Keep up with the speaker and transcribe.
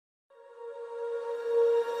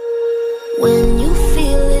When you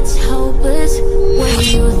feel it's hopeless, when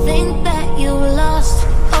you think that you lost,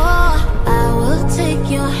 oh, I will take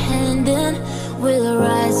your hand and we'll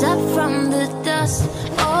rise up from the dust.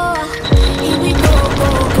 Oh, here we go,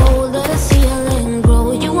 go, go, let the ceiling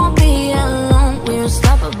grow. You won't be alone, we're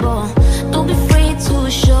unstoppable. Don't be afraid to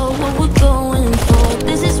show what we're going for.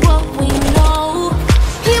 This is what we know.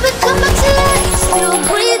 Here we come back to life, still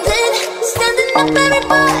breathing, standing up,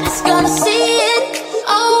 everybody's gonna see it.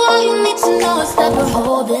 Oh, all you need to know is that we're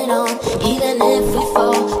holding on. Even if we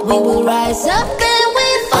fall, we will rise up and we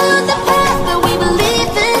follow the path that we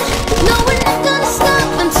believe in. No, we're not gonna stop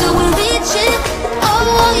until we reach it.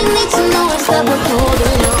 Oh, all you need to know is that we're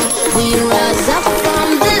holding on. We rise up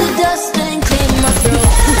from the dust and clean my throat.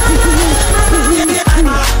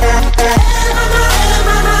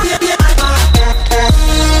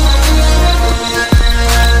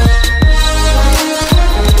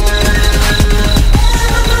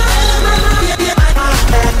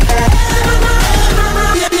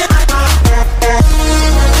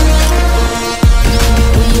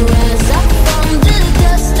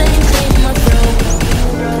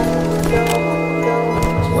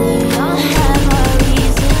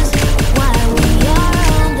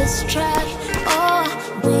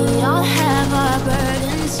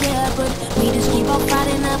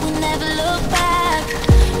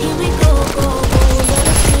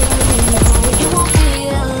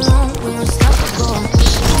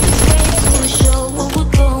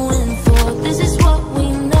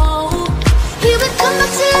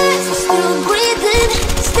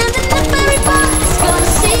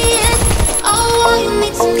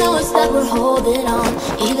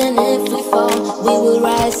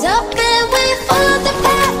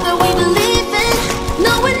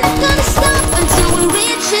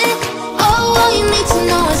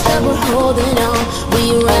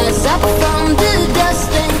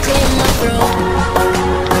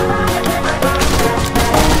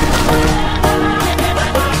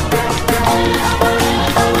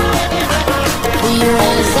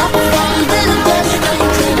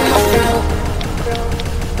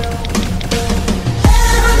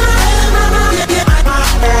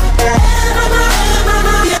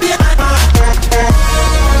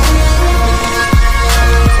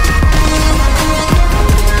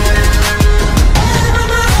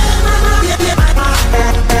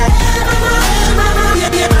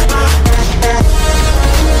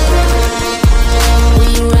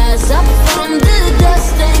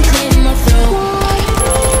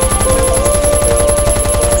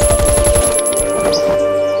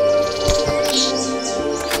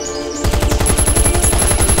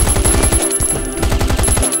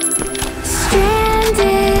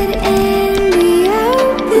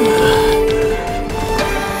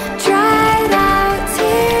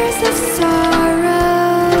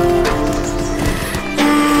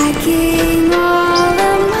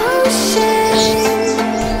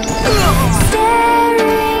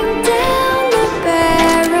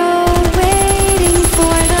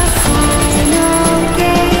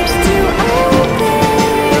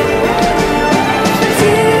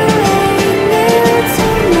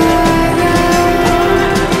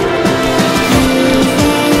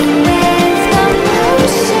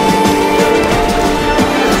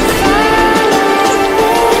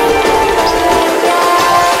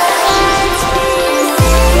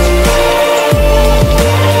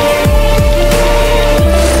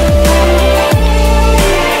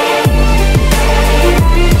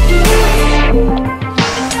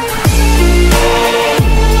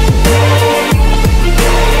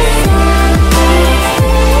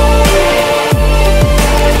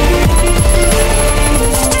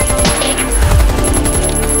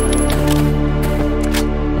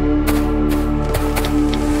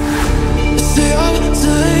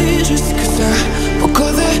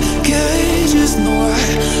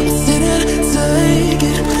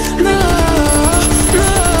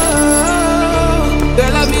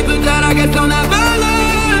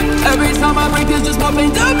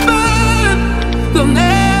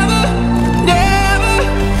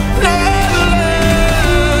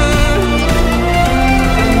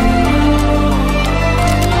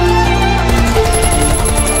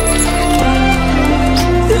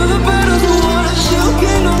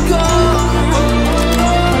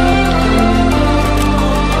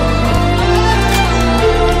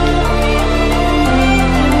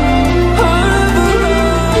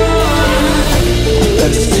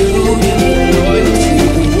 Let's do it,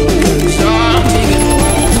 boy.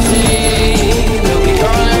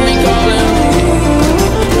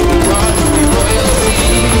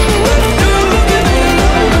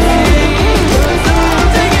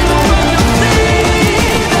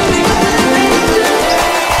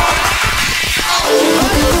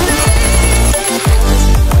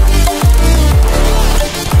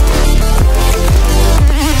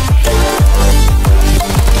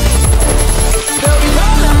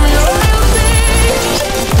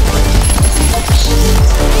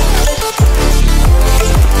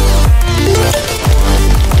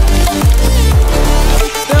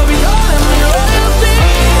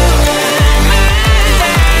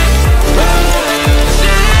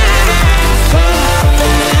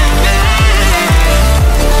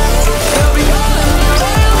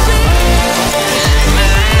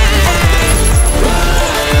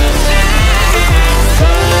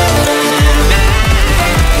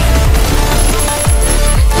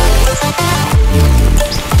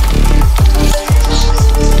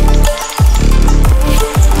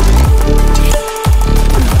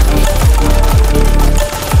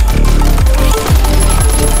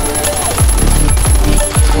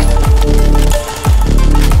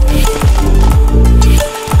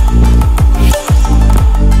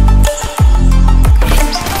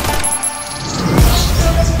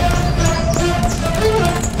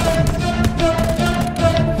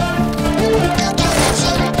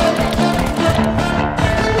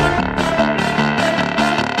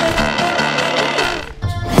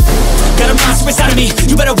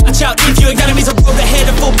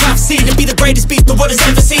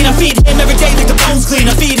 pain.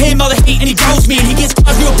 I feed him all the hate and he grows me, and he gets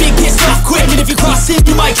cause real big, pissed off quick. And if you cross him,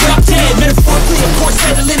 you might drop dead. Metaphorically, of course,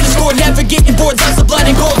 settling the score, never getting bored. Lots of blood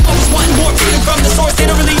and gold, always wanting more freedom from the source. They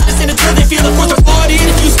don't really listen until they feel the force of art in.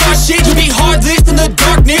 If you start shit, you be heartless in the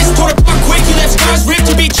darkness. Torn apart quick, you left scars ripped,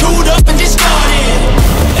 you be chewed up and discarded.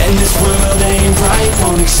 And this world ain't right,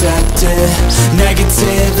 won't accept it.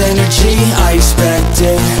 Negative energy, I expect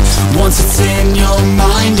it. Once it's in your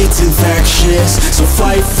mind, it's infectious. So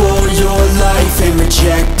fight for your life and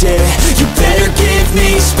reject it. You better give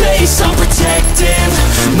me space, I'm protective.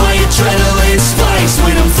 My adrenaline spikes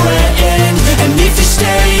when I'm threatened. And if you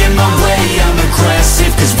stay in my way, I'm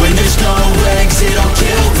aggressive. Cause when there's no exit, I'll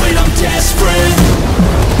kill when I'm desperate.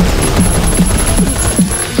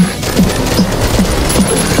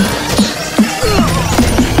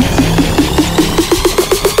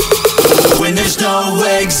 When there's no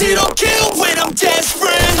exit, I'll kill.